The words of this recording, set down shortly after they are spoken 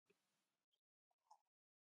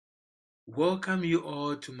Welcome you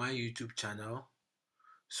all to my YouTube channel.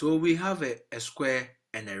 So we have a square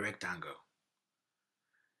and a rectangle.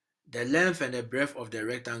 The length and the breadth of the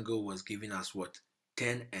rectangle was given as what?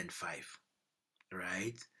 10 and 5,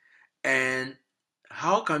 right? And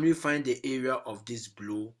how can we find the area of this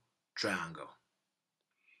blue triangle?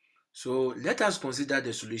 So let us consider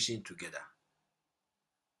the solution together.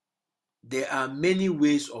 There are many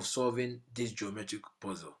ways of solving this geometric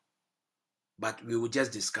puzzle, but we will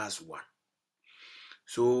just discuss one.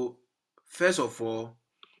 So first of all,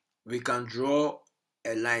 we can draw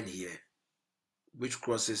a line here which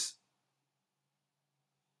crosses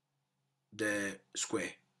the square.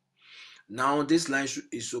 Now this line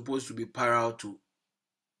is supposed to be parallel to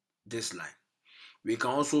this line. We can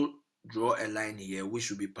also draw a line here which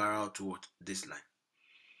should be parallel to this line.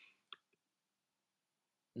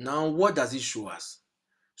 Now what does it show us?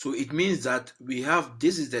 So it means that we have,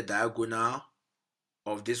 this is the diagonal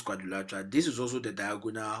of this quadrilateral, this is also the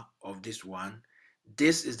diagonal of this one,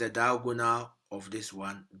 this is the diagonal of this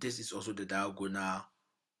one, this is also the diagonal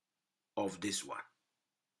of this one.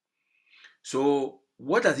 So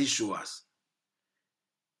what does it show us?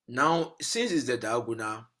 Now since it's the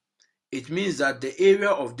diagonal, it means that the area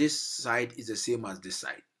of this side is the same as this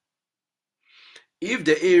side. If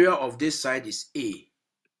the area of this side is A,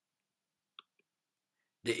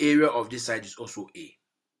 the area of this side is also A.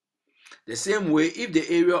 The same way, if the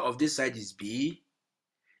area of this side is B,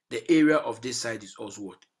 the area of this side is also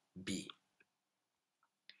what? B.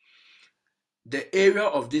 The area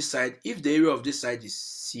of this side, if the area of this side is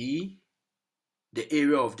C, the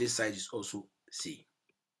area of this side is also C.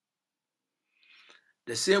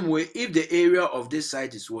 The same way, if the area of this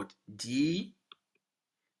side is what? D,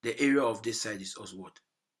 the area of this side is also what?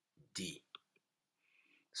 D.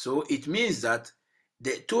 So it means that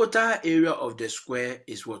the total area of the square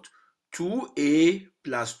is what? 2a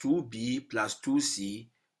plus 2b plus 2c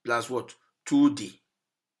plus what? 2d.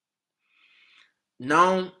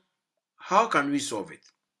 Now, how can we solve it?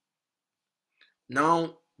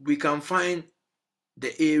 Now, we can find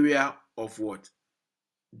the area of what?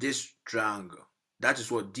 This triangle. That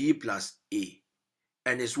is what? D plus a.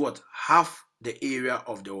 And it's what? Half the area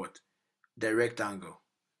of the what? The rectangle.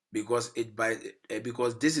 Because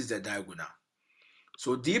this is the diagonal.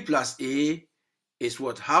 So d plus a is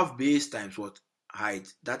what? Half base times what?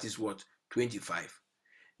 Height. That is what? 25.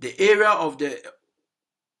 The area of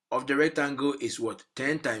the rectangle is what?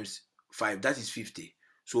 10 times 5. That is 50.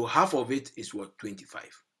 So half of it is what?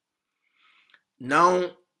 25.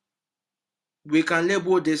 Now we can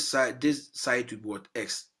label this side to be what?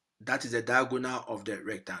 X. That is the diagonal of the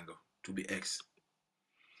rectangle to be X.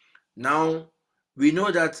 Now we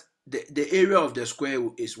know that the area of the square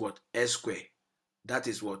is what? S square. That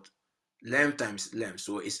is what? Length times length,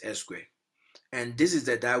 so it's S square. And this is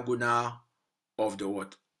the diagonal of the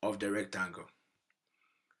what? Of the rectangle.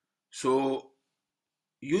 So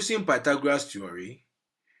using Pythagoras theory,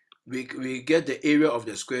 we get the area of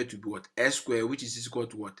the square to be what? S square, which is equal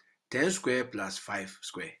to what? 10 square plus 5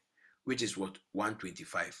 square, which is what?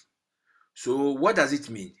 125. So what does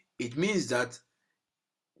it mean? It means that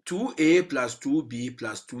 2a plus 2b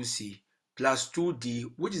plus 2c plus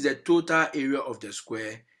 2d, which is the total area of the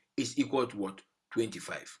square, is equal to what?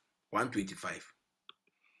 25. 125.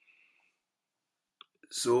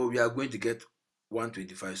 So we are going to get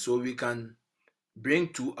 125. So we can bring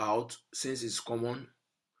 2 out since it's common.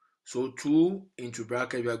 So 2 into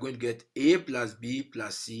bracket, we are going to get a plus b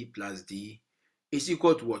plus c plus d is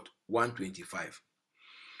equal to what? 125.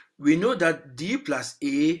 We know that d plus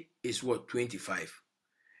a is what? 25.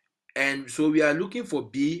 And so we are looking for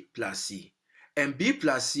b plus c. And b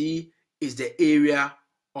plus c is the area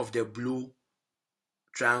of the blue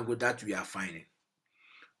triangle that we are finding.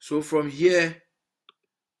 So from here,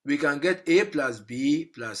 we can get a plus b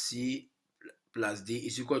plus c plus d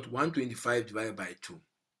is equal to 125 divided by 2.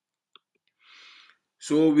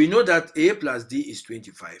 So we know that a plus d is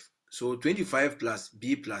 25. So 25 plus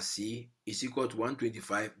b plus c is equal to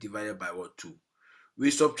 125 divided by what? 2. We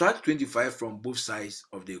subtract 25 from both sides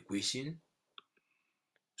of the equation.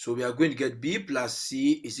 So we are going to get b plus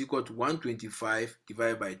c is equal to 125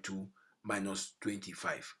 divided by 2 minus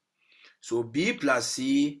 25. So b plus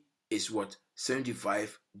c is what?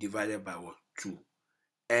 75 divided by what? 2.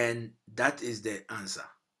 And that is the answer.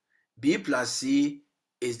 B plus c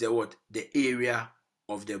is the what? The area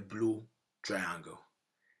of the blue triangle.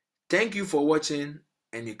 Thank you for watching,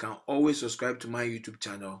 and you can always subscribe to my YouTube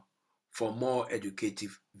channel for more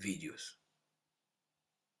educative videos.